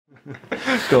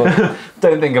God.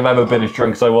 Don't think I've ever been as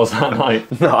drunk as I was that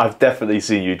night. No, I've definitely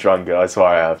seen you drunker, I swear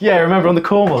I have. Yeah, remember on the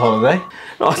Cornwall holiday?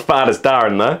 Not as bad as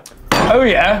Darren though. Oh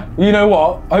yeah? You know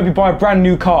what? I hope you buy a brand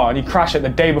new car and you crash it the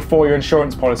day before your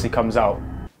insurance policy comes out.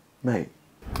 Mate.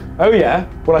 Oh yeah?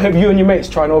 Well, I hope you and your mates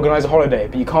try and organise a holiday,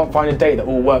 but you can't find a date that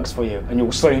all works for you, and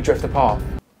you'll slowly drift apart.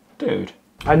 Dude.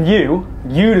 And you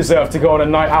deserve to go on a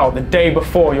night out the day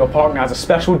before your partner has a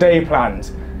special day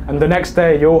planned. And the next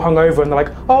day you're all hungover and they're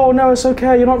like, oh no, it's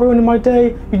okay, you're not ruining my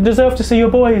day, you deserve to see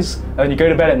your boys. And then you go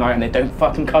to bed at night and they don't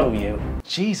fucking cuddle you.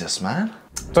 Jesus, man.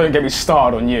 Don't get me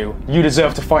started on you. You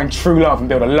deserve to find true love and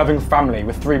build a loving family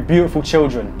with 3 beautiful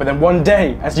children. But then one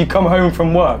day, as you come home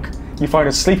from work, you find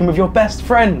her sleeping with your best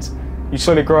friend. You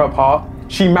slowly grow apart,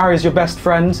 she marries your best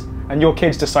friend, and your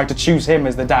kids decide to choose him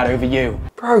as the dad over you.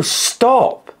 Bro,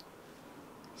 stop.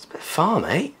 It's a bit far,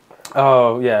 mate.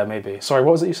 Oh, yeah, maybe. Sorry,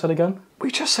 what was it you said again?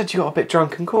 We just said you got a bit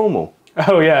drunk in Cornwall.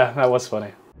 Oh yeah, that was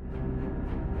funny.